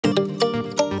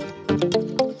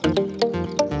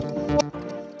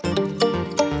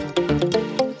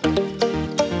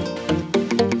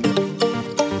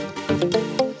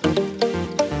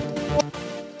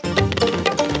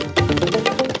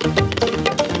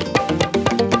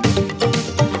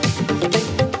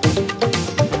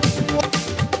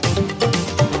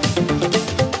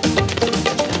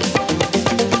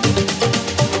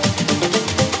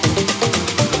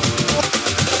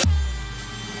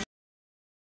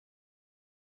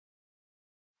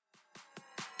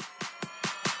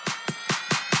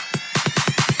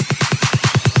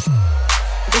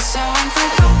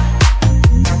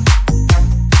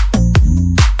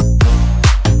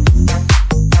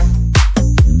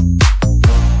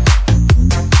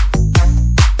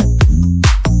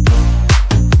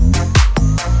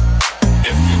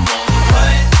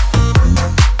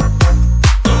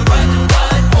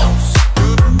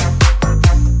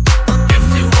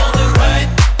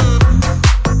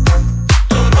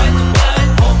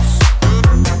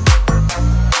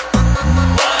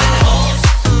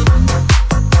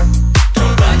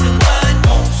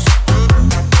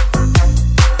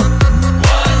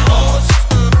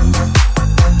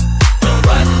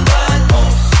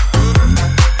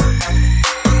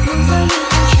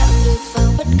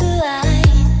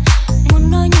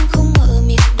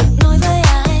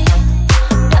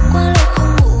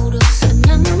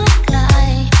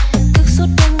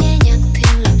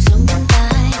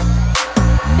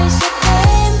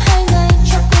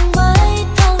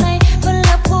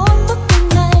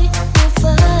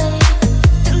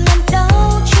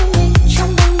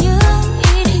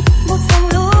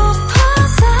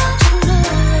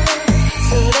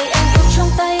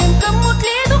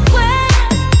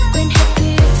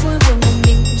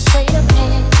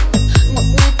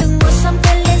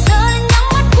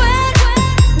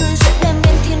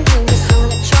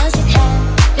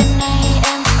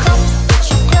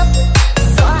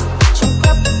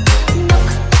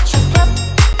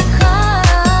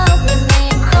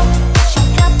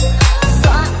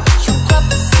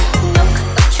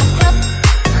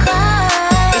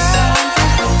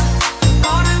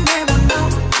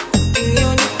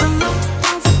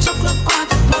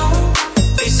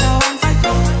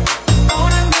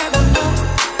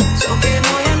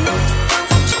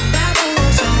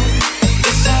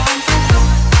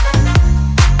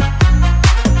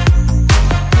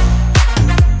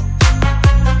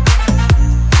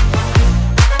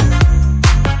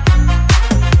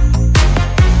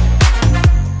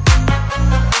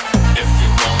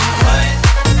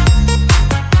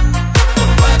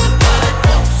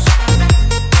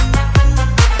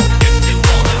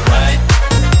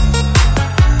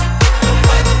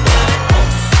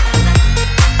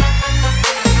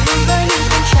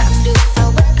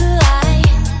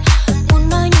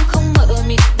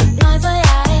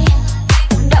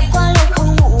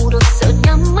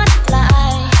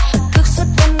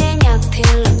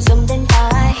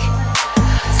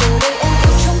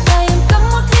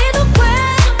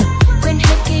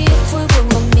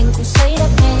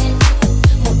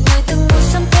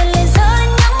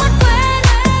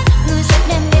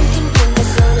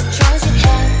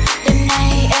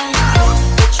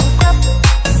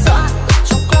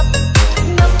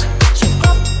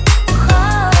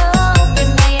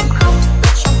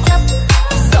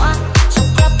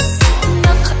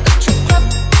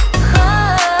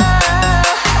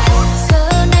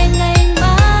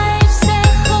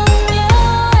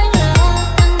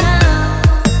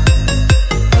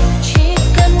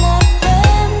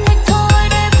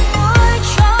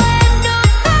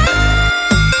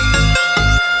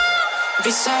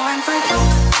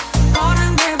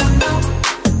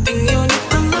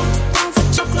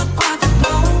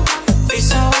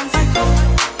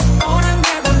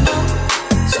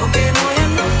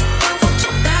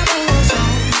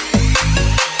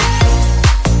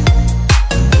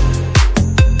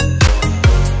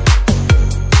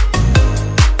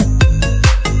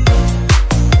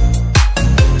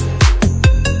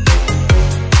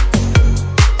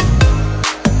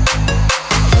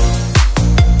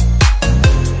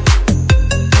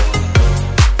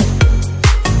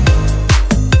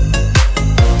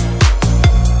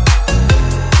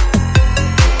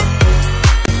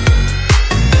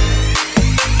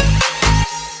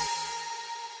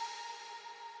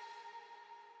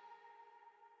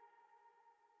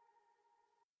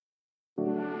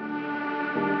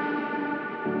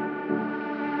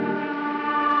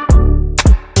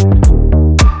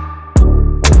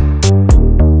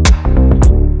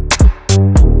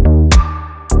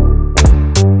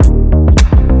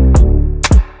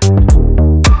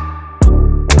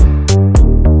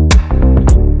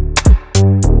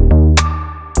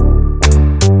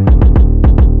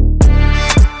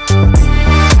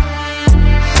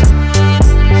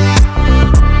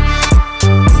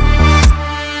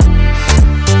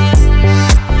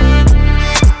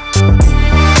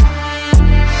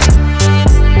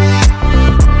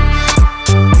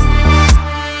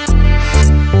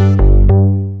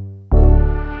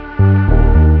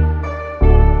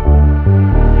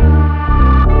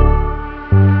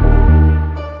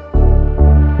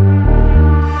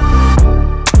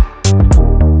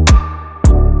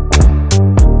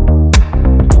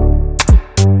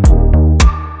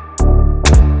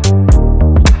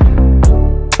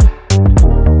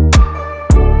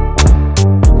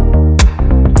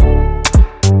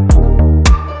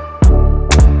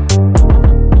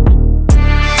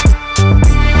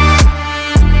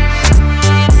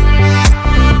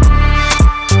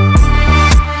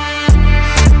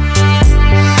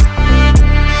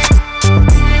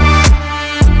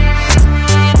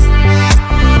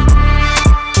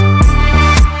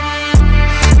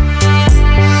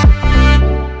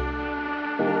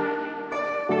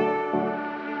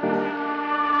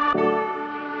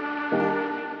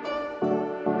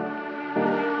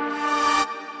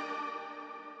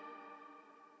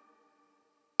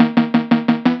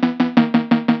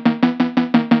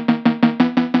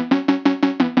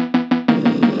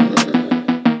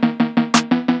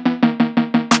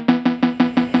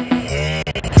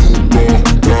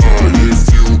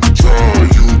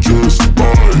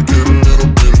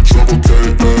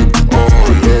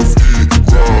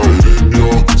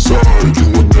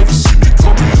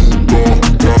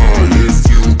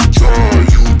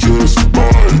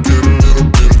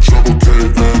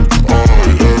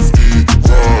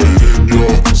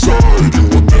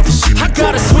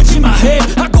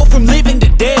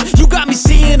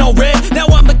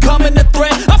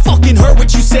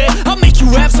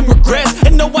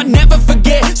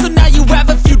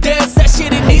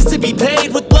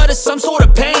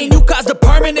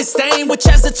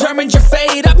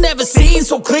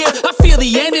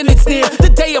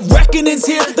reckoning's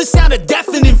here, the sound of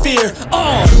deafening fear.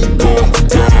 You gon'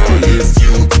 die if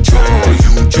you try,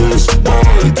 you just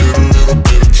might get a little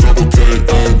bit of trouble,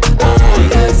 K-N-I-F-E,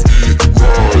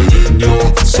 right in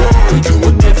your side, you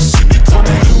will never see me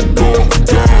coming. You gon'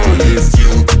 die if you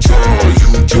try, you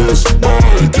just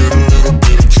might get a little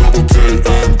bit of trouble,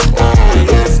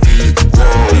 K-N-I-F-E,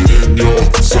 right in your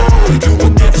side, you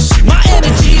will never see me My coming.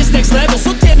 energy is next level,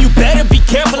 so damn you better be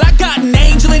careful. I got an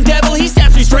angel and devil, he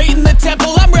stabs me straight in the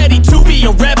temple. I'm ready to be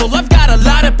a rebel, I've got a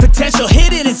lot of potential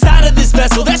hidden inside of this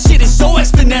vessel. That shit is so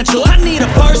exponential. I need a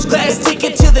first class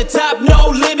ticket to the top, no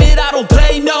limit. I don't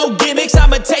play no gimmicks,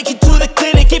 I'ma take you to the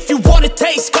clinic. If you want a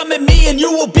taste, come at me and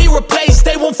you will be replaced.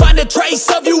 They won't find a trace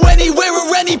of you anywhere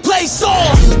or any place. You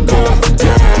gon'